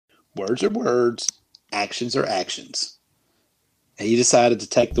Words are words. Actions are actions. And he decided to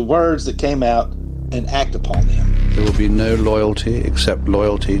take the words that came out and act upon them. There will be no loyalty except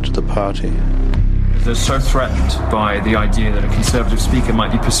loyalty to the party. They're so threatened by the idea that a Conservative speaker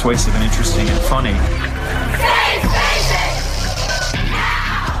might be persuasive and interesting and funny.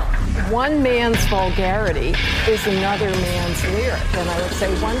 One man's vulgarity is another man's lyric. And I would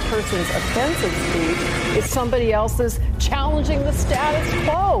say one person's offensive speech is somebody else's challenging the status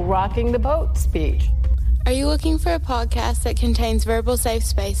quo, rocking the boat speech. Are you looking for a podcast that contains verbal safe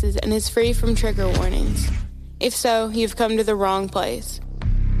spaces and is free from trigger warnings? If so, you've come to the wrong place.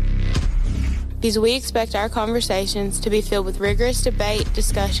 Because we expect our conversations to be filled with rigorous debate,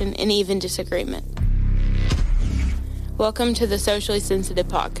 discussion, and even disagreement. Welcome to the Socially Sensitive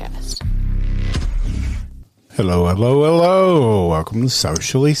Podcast. Hello, hello, hello. Welcome to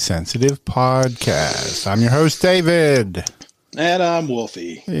Socially Sensitive Podcast. I'm your host, David. And I'm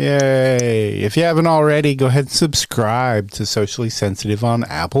Wolfie. Yay. If you haven't already, go ahead and subscribe to Socially Sensitive on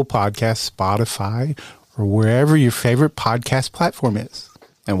Apple Podcasts, Spotify, or wherever your favorite podcast platform is.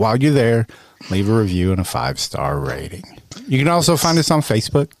 And while you're there, leave a review and a 5-star rating. You can also find us on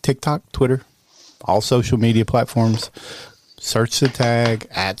Facebook, TikTok, Twitter, all social media platforms. Search the tag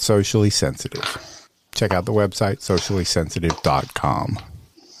 @SociallySensitive. Check out the website, sociallysensitive.com.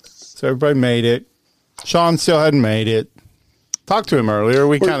 So everybody made it. Sean still hadn't made it. Talked to him earlier.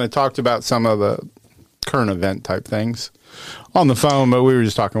 We kind of talked about some of the current event type things on the phone, but we were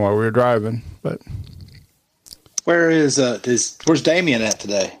just talking while we were driving. But where's Damien at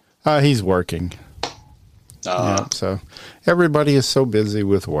today? He's working. Yeah, so everybody is so busy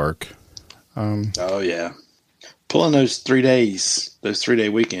with work. Oh yeah, pulling those 3 days, those 3-day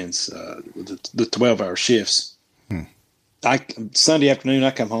weekends, the 12-hour shifts. Sunday afternoon,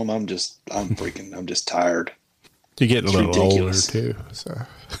 I come home. I'm just tired. You're getting a little older too, so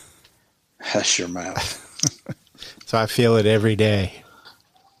hush your mouth. So I feel it every day.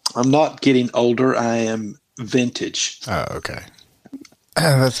 I'm not getting older. I am vintage. Oh, okay.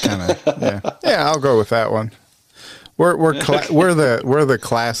 That's kind of yeah. I'll go with that one. We're the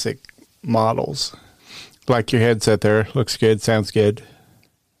classic models. Like your headset there, looks good, sounds good.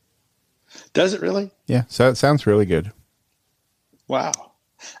 Does it really? Yeah, so it sounds really good. Wow.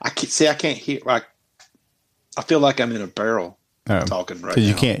 I can't hear. I feel like I'm in a barrel talking right now.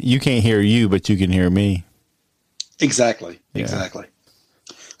 You can't hear you, but you can hear me. Exactly. Yeah. Exactly.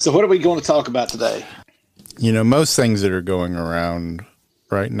 So what are we going to talk about today? You know, most things that are going around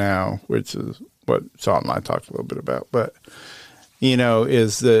right now, which is what Sean and I talked a little bit about, but you know,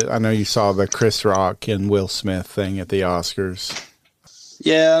 I know you saw the Chris Rock and Will Smith thing at the Oscars.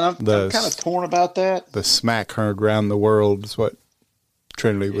 Yeah, I'm kind of torn about that. The smack heard around the world is what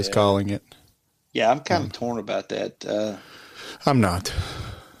Trinity was calling it. Yeah, I'm kind of torn about that. I'm not.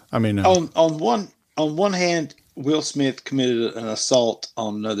 I mean, on one hand, Will Smith committed an assault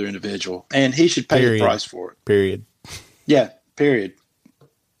on another individual, and he should pay the price for it. Period. Yeah, period.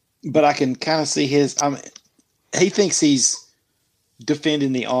 But I can kind of see he thinks he's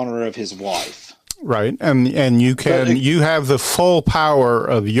defending the honor of his wife. Right. And you have the full power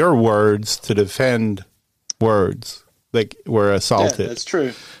of your words to defend words that were assaulted. Yeah, that's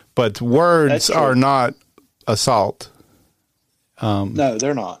true. But words are not assault. No,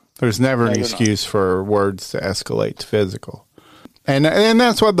 they're not. There's never an excuse for words to escalate to physical. And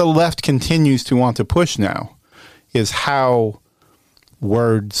that's what the left continues to want to push now, is how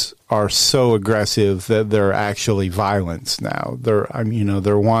words are so aggressive that they're actually violence now. They're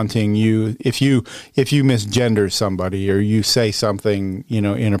wanting you, if you misgender somebody or you say something,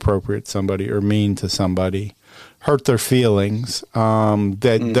 inappropriate to somebody or mean to somebody, hurt their feelings,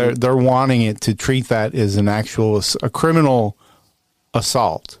 they're wanting it to treat that as a criminal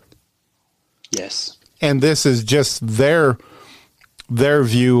assault. Yes. And this is just their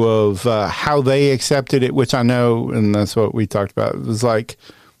view of how they accepted it, which I know, and that's what we talked about. It was like,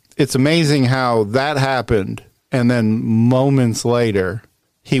 it's amazing how that happened, and then moments later,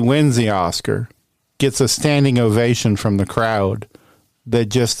 he wins the Oscar, gets a standing ovation from the crowd that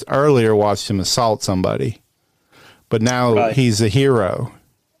just earlier watched him assault somebody. But now he's a hero,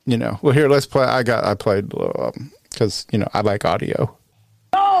 Well, here, let's play. I played a little because I like audio.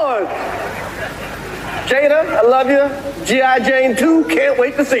 Lord, Jada, I love you. G.I. Jane 2, can't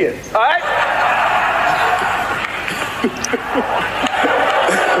wait to see it. All right.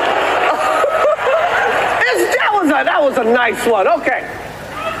 That was a nice one. Okay,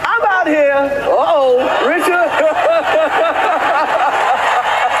 I'm out here. Richard.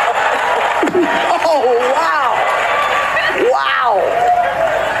 Wow.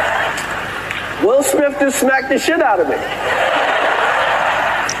 Will Smith just smacked the shit out of me.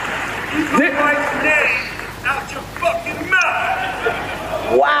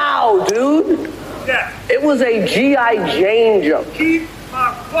 Yes. It was a G.I. Jane joke. Keep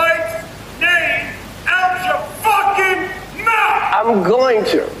my wife's name out your fucking mouth! I'm going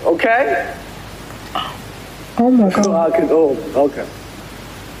to, okay? Oh my God. Okay.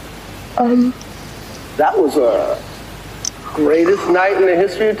 That was a greatest night in the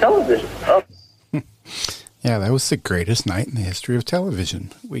history of television. Yeah, that was the greatest night in the history of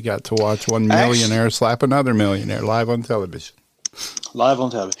television. We got to watch one millionaire slap another millionaire live on television. Live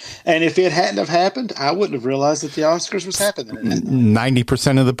on television. And if it hadn't have happened, I wouldn't have realized that the Oscars was happening.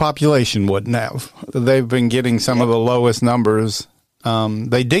 90% of the population wouldn't have. They've been getting some of the lowest numbers.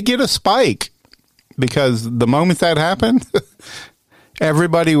 They did get a spike because the moment that happened,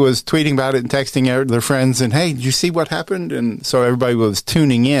 everybody was tweeting about it and texting their friends and, hey, did you see what happened? And so everybody was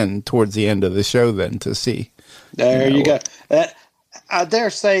tuning in towards the end of the show then to see. There you go. I dare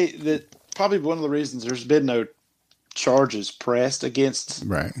say that probably one of the reasons there's been no charges pressed against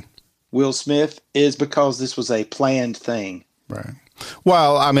Will Smith is because this was a planned thing. Right.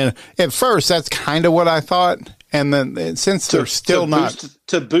 Well, I mean, at first, that's kind of what I thought. And then since they're still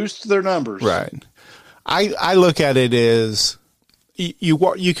to boost their numbers. Right. I look at it as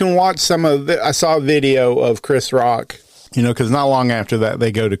you can watch some of the, I saw a video of Chris Rock, because not long after that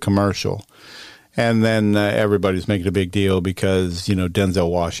they go to commercial. And then everybody's making a big deal because, Denzel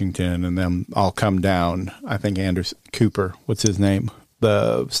Washington and them all come down. I think Anderson Cooper, what's his name?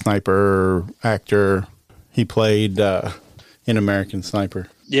 The sniper actor. He played in American Sniper.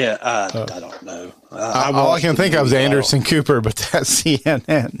 Yeah, I don't know. All I can think of is Anderson Cooper, but that's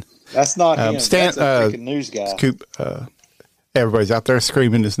CNN. That's not him. That's a freaking news guy. Everybody's out there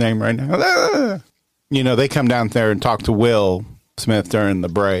screaming his name right now. They come down there and talk to Will Smith during the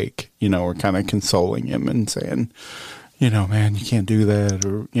break, we're kind of consoling him and saying, man, you can't do that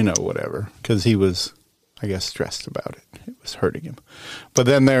or, whatever. Because he was, I guess, stressed about it. It was hurting him. But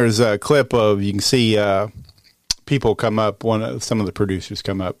then there's a clip of, you can see people come up, some of the producers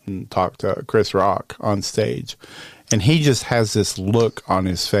come up and talk to Chris Rock on stage. And he just has this look on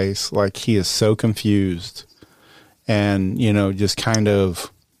his face like he is so confused and, just kind of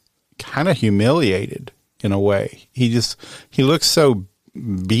humiliated. In a way, he looks so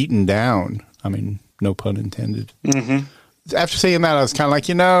beaten down. I mean, no pun intended. Mm-hmm. After seeing that, I was kind of like,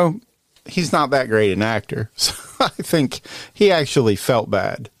 he's not that great an actor. So I think he actually felt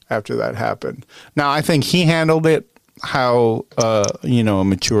bad after that happened. Now, I think he handled it how, a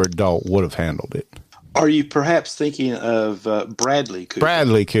mature adult would have handled it. Are you perhaps thinking of Bradley Cooper?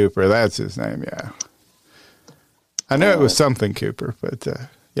 Bradley Cooper, that's his name, yeah. I knew it was something Cooper, but...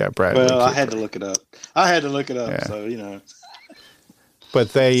 yeah, Bradley. Well, Cooper. I had to look it up. Yeah. So,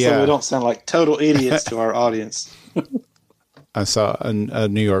 But they... so we don't sound like total idiots to our audience. I saw a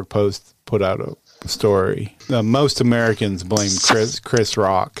New York Post put out a story. Most Americans blame Chris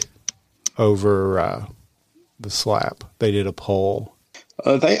Rock over the slap. They did a poll.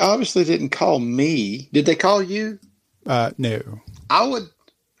 They obviously didn't call me. Did they call you? No. I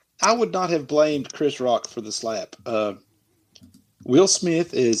would not have blamed Chris Rock for the slap. Will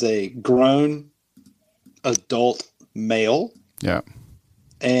Smith is a grown adult male. Yeah.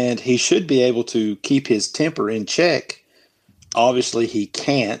 And he should be able to keep his temper in check. Obviously, he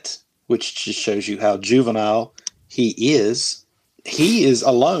can't, which just shows you how juvenile he is. He is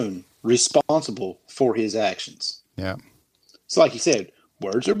alone responsible for his actions. Yeah. So like you said,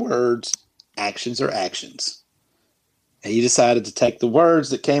 words are words, actions are actions. And he decided to take the words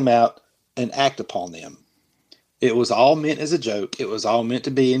that came out and act upon them. It was all meant as a joke. It was all meant to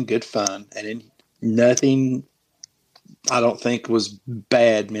be in good fun. And nothing, I don't think, was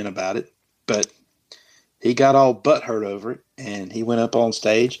bad meant about it. But he got all butthurt over it. And he went up on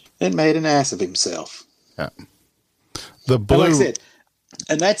stage and made an ass of himself. Yeah. And like I said,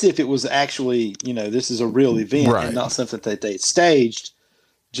 and that's if it was actually, this is a real event and not something that they staged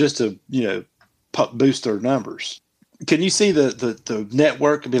just to, boost their numbers. Can you see the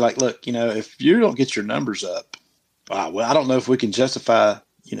network and be like, look, if you don't get your numbers up, well, I don't know if we can justify,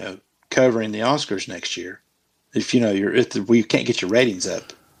 covering the Oscars next year. If we can't get your ratings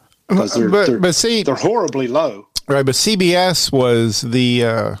up because they're horribly low. Right, but CBS was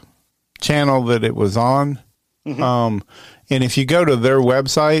the channel that it was on. Mm-hmm. And if you go to their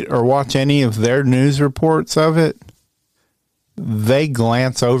website or watch any of their news reports of it, they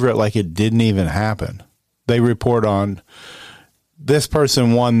glance over it like it didn't even happen. They report on this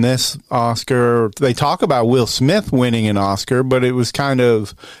person won this Oscar. They talk about Will Smith winning an Oscar, but it was kind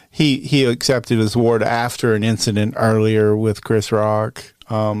of, he accepted his award after an incident earlier with Chris Rock.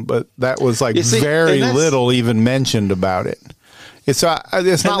 But that was very little even mentioned about it. It's not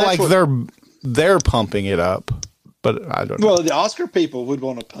like they're pumping it up, but I don't know. Well, the Oscar people would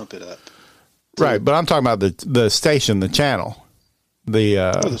want to pump it up. Right, but I'm talking about the station, the channel.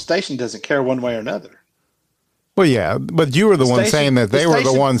 The station doesn't care one way or another. Well, yeah, but you were the one saying that they were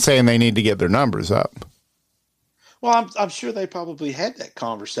the ones saying they need to get their numbers up. Well, I'm sure they probably had that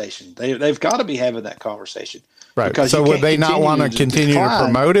conversation. They've got to be having that conversation. Right. Because so would they not want to continue to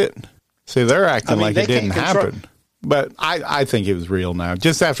promote it? See, they're acting like it didn't happen. But I think it was real now.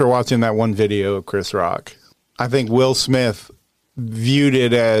 Just after watching that one video of Chris Rock, I think Will Smith viewed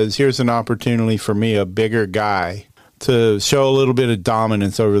it as, here's an opportunity for me, a bigger guy, to show a little bit of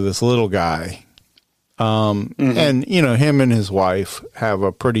dominance over this little guy. And, you know, him and his wife have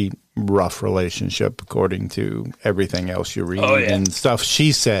a pretty rough relationship, according to everything else you read and stuff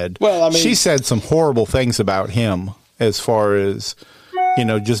she said. Well, I mean, she said some horrible things about him as far as, you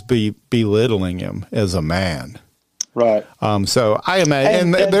know, just belittling him as a man. Right. So I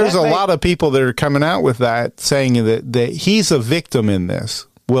imagine, and there's a lot of people that are coming out with that, saying that he's a victim in this.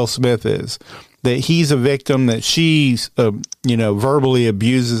 Will Smith is. That he's a victim, that she's, you know, verbally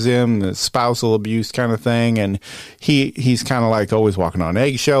abuses him, the spousal abuse kind of thing. And he's kind of like always walking on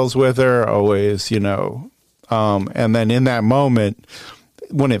eggshells with her, always, you know. And then in that moment,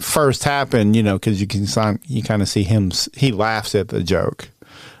 when it first happened, you know, because you kind of see him, he laughs at the joke.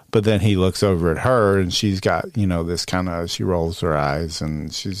 But then he looks over at her and she's got, you know, this kind of, she rolls her eyes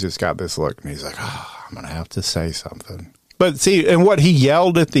and she's just got this look. And he's like, oh, I'm going to have to say something. But see, and what he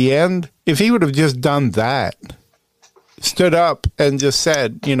yelled at the end, if he would have just done that, stood up and just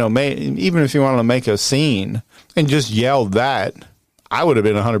said, you know, even if you want to make a scene and just yelled that, I would have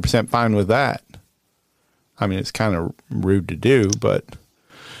been 100% fine with that. I mean, it's kind of rude to do, but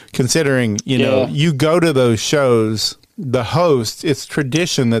considering, you know, you go to those shows, the host, it's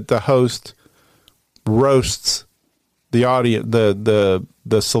tradition that the host roasts the audience,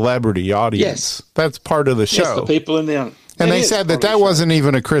 the celebrity audience. Yes. That's part of the show. Yes, the people in the... And they said that wasn't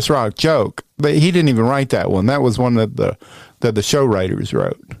even a Chris Rock joke. But he didn't even write that one. That was one that the show writers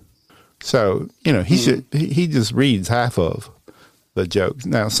wrote. So, you know, he just reads half of the jokes.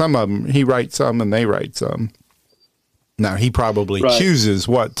 Now, some of them, he writes some and they write some. Now, he probably chooses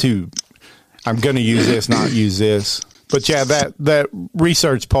what to, I'm going to use this, not use this. But yeah, that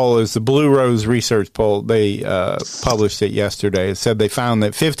research poll is the Blue Rose research poll. They published it yesterday. It said they found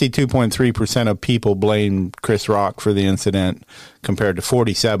that 52.3% of people blamed Chris Rock for the incident, compared to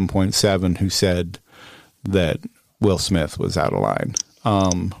 47.7% who said that Will Smith was out of line.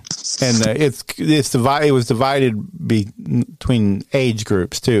 And it was divided between age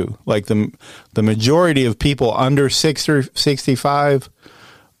groups too. Like the majority of people under 65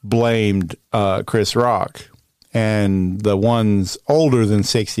 blamed Chris Rock. And the ones older than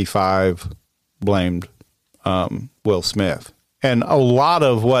 65 blamed Will Smith. And a lot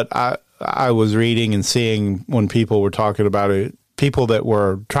of what I was reading and seeing when people were talking about it, people that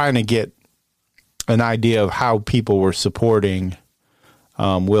were trying to get an idea of how people were supporting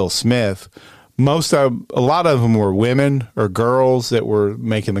Will Smith, a lot of them were women or girls that were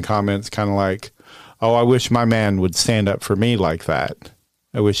making the comments kind of like, oh, I wish my man would stand up for me like that.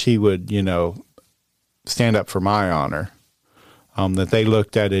 I wish he would, you know, stand up for my honor, that they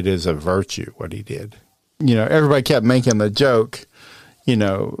looked at it as a virtue, what he did. You know, everybody kept making the joke, you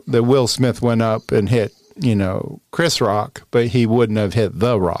know, that Will Smith went up and hit, you know, Chris Rock, but he wouldn't have hit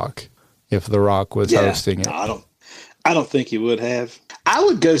The Rock if The Rock was hosting it. I don't think he would have. I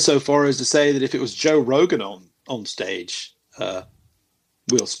would go so far as to say that if it was Joe Rogan on stage,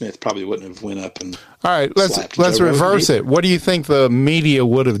 Will Smith probably wouldn't have went up and. All right, let's reverse it. What do you think the media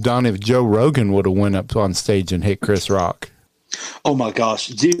would have done if Joe Rogan would have went up on stage and hit Chris Rock? Oh my gosh,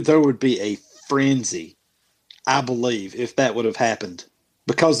 dude, there would be a frenzy, I believe, if that would have happened.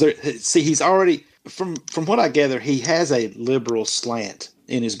 Because he's already from what I gather, he has a liberal slant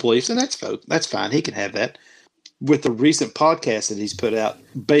in his beliefs, and that's fine. He can have that. With the recent podcast that he's put out,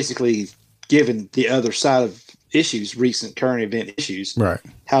 basically giving the other side of issues, recent current event issues, right?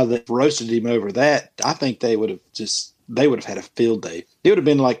 How they roasted him over that. I think they would have had a field day. It would have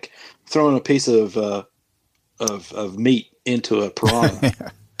been like throwing a piece of meat into a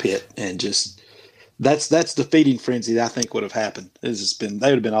piranha pit, and just that's the feeding frenzy that I think would have happened. They would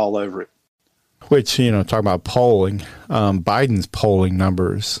have been all over it. Which, you know, talk about polling, Biden's polling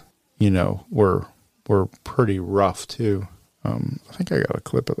numbers, you know, were pretty rough too. I think I got a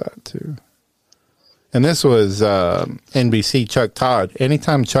clip of that too. And this was NBC Chuck Todd.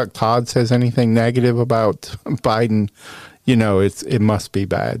 Anytime Chuck Todd says anything negative about Biden, you know, it must be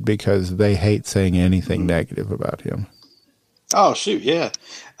bad, because they hate saying anything negative about him. Oh, shoot, yeah.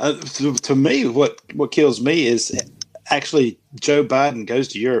 To me, what kills me is actually Joe Biden goes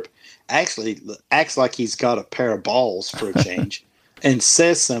to Europe, actually acts like he's got a pair of balls for a change, and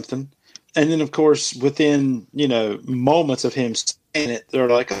says something And then, of course, within, moments of him saying it, they're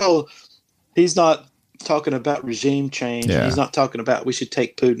like, oh, he's not talking about regime change. Yeah. He's not talking about we should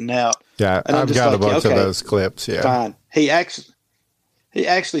take Putin out. Yeah, and I've got a bunch of those clips. Yeah, fine. He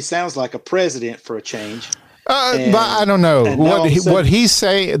actually sounds like a president for a change. But I don't know what he's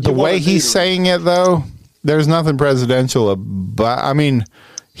saying. The way he's saying it, though, there's nothing presidential about. I mean,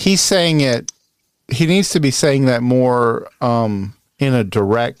 he's saying it. He needs to be saying that more in a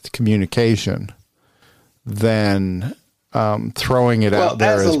direct communication than throwing it out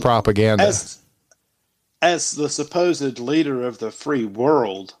there as propaganda. As the supposed leader of the free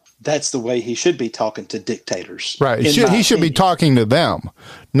world, that's the way he should be talking to dictators. Right. He should be talking to them,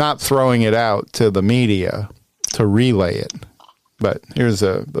 not throwing it out to the media to relay it. But here's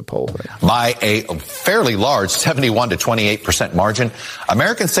the poll thing. By a fairly large 71 to 28% margin,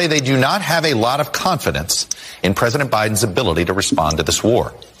 Americans say they do not have a lot of confidence in President Biden's ability to respond to this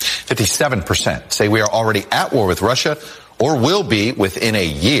war. 57% say we are already at war with Russia or will be within a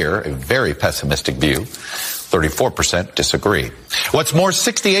year, a very pessimistic view. 34% disagree. What's more,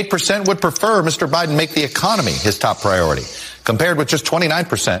 68% would prefer Mr. Biden make the economy his top priority, compared with just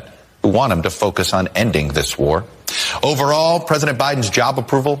 29% who want him to focus on ending this war. Overall, President Biden's job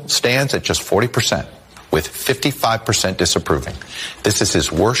approval stands at just 40%, with 55% disapproving. This is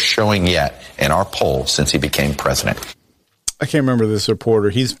his worst showing yet in our poll since he became president. I can't remember this reporter.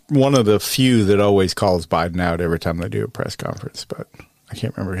 He's one of the few that always calls Biden out every time they do a press conference, but I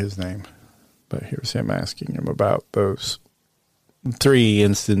can't remember his name. But here's him asking him about those 3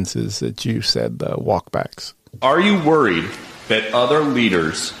 instances that you said, the walkbacks. Are you worried that other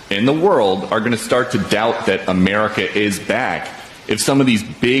leaders in the world are going to start to doubt that America is back if some of these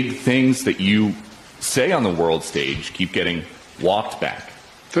big things that you say on the world stage keep getting walked back?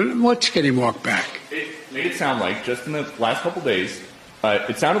 What's getting walked back? It made it sound like, just in the last couple days,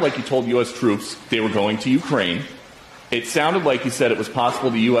 it sounded like you told U.S. troops they were going to Ukraine. It sounded like you said it was possible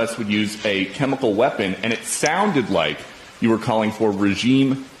the U.S. would use a chemical weapon, and it sounded like you were calling for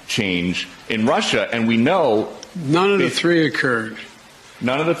regime change in Russia, and we know... None of the 3 occurred.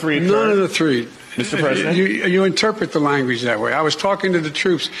 None of the 3 occurred? None of the 3. Mr. President? You interpret the language that way. I was talking to the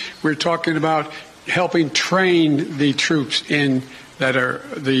troops. We're talking about helping train the troops that are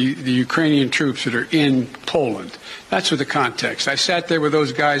the Ukrainian troops that are in Poland. That's what the context. I sat there with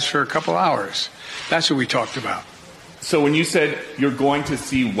those guys for a couple hours. That's what we talked about. So when you said you're going to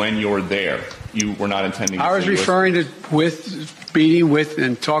see when you're there, you were not intending to... I was referring to meeting with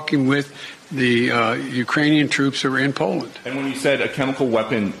and talking with the Ukrainian troops that were in Poland. And when you said a chemical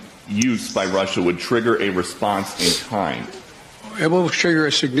weapon use by Russia would trigger a response in kind... It will trigger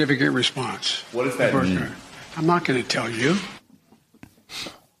a significant response. What does that mean? I'm not going to tell you.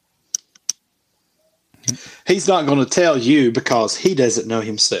 He's not going to tell you because he doesn't know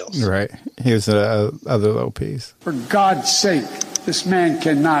himself. Right. Here's the other little piece. For God's sake, this man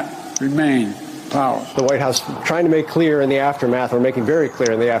cannot remain power. The White House trying to make clear in the aftermath, or making very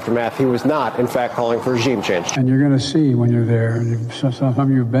clear in the aftermath, he was not, in fact, calling for regime change. And you're going to see when you're there, and some of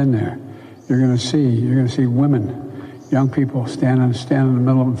you have been there, you're going to see women, young people stand in the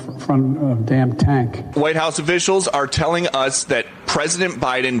middle in front of a damn tank. White House officials are telling us that President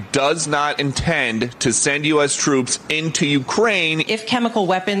Biden does not intend to send U.S. troops into Ukraine. If chemical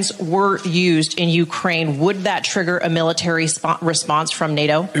weapons were used in Ukraine, would that trigger a military response from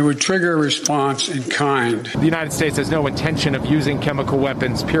NATO? It would trigger a response in kind. The United States has no intention of using chemical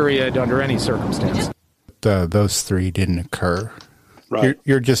weapons, period, under any circumstance. Those 3 didn't occur. Right.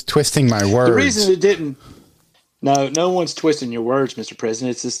 You're just twisting my words. The reason it didn't... No one's twisting your words, Mr.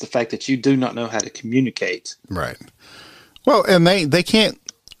 President. It's just the fact that you do not know how to communicate. Right. Well, and they can't,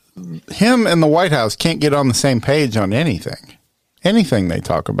 him and the White House can't get on the same page on anything they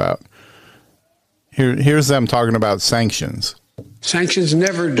talk about. Here's them talking about sanctions. Sanctions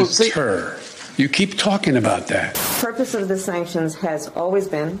never deter. You keep talking about that. The purpose of the sanctions has always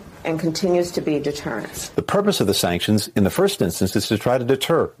been and continues to be deterrence. The purpose of the sanctions, in the first instance, is to try to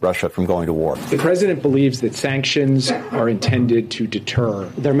deter Russia from going to war. The president believes that sanctions are intended to deter.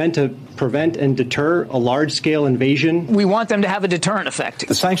 They're meant to prevent and deter a large-scale invasion. We want them to have a deterrent effect.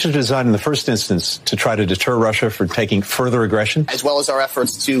 The sanctions are designed in the first instance to try to deter Russia from taking further aggression. As well as our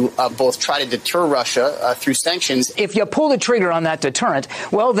efforts to both try to deter Russia through sanctions. If you pull the trigger on that deterrent,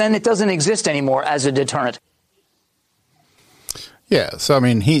 well, then it doesn't exist anymore as a deterrent. Yeah, so I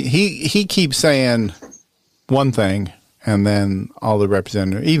mean, he keeps saying one thing, and then all the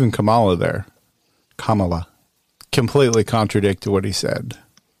representatives, even Kamala, completely contradict what he said.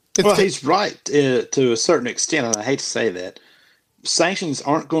 Well, he's right to a certain extent, and I hate to say that, sanctions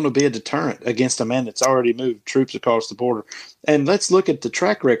aren't going to be a deterrent against a man that's already moved troops across the border. And let's look at the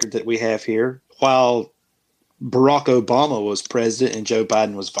track record that we have here. While Barack Obama was president and Joe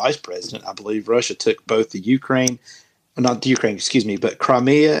Biden was vice president, I believe Russia took both but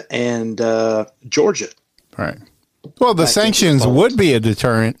Crimea and Georgia. Right. Well, the sanctions would be a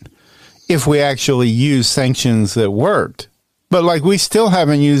deterrent if we actually use sanctions that worked. But like, we still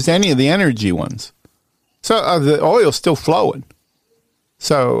haven't used any of the energy ones. So the oil's still flowing.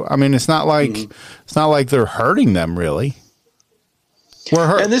 So, I mean, it's not like they're hurting them, really. We're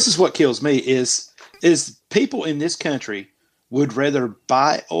hurt. And this is what kills me is people in this country would rather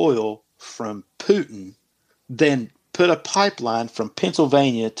buy oil from Putin than put a pipeline from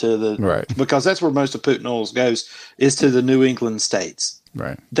Pennsylvania to the because that's where most of Putin oil goes, is to the New England states.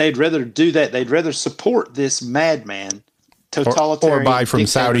 Right. They'd rather do that. They'd rather support this madman, totalitarian, or buy from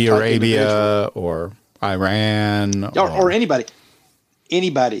Saudi Arabia or Iran or anybody.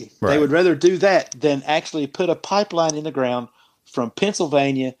 Right. They would rather do that than actually put a pipeline in the ground from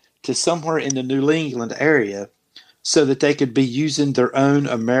Pennsylvania to somewhere in the New England area so that they could be using their own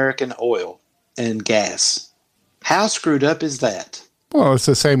American oil and gas. How screwed up is that? Well, it's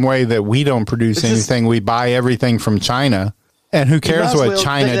the same way that we don't produce anything. We buy everything from China. And who cares what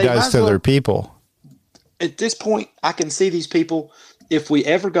China does to their people? At this point, I can see these people, if we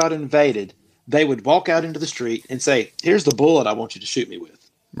ever got invaded, they would walk out into the street and say, here's the bullet I want you to shoot me with.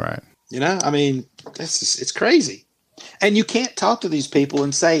 Right. You know, I mean, it's crazy. And you can't talk to these people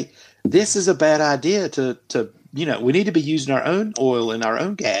and say, this is a bad idea to we need to be using our own oil and our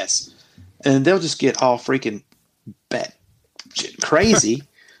own gas. And they'll just get all freaking crazy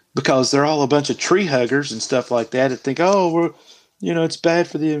because they're all a bunch of tree huggers and stuff like that think, oh, it's bad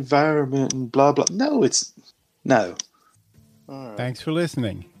for the environment and blah, blah. No, no. Right. Thanks for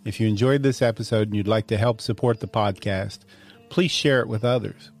listening. If you enjoyed this episode and you'd like to help support the podcast, please share it with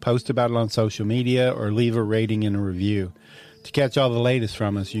others. Post about it on social media or leave a rating and a review. To catch all the latest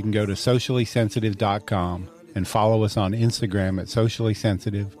from us, you can go to sociallysensitive.com and follow us on Instagram at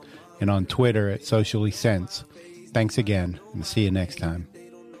sociallysensitive and on Twitter at sociallysense. Thanks again, and see you next time.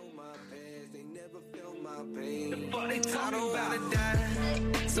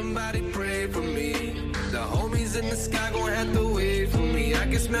 Somebody pray for me. The homies in the sky gon' have to wait for me. I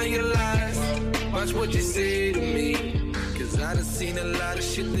can smell your lies. Watch what you say to me. 'Cause I done seen a lot of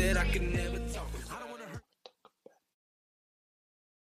shit that I can never talk about.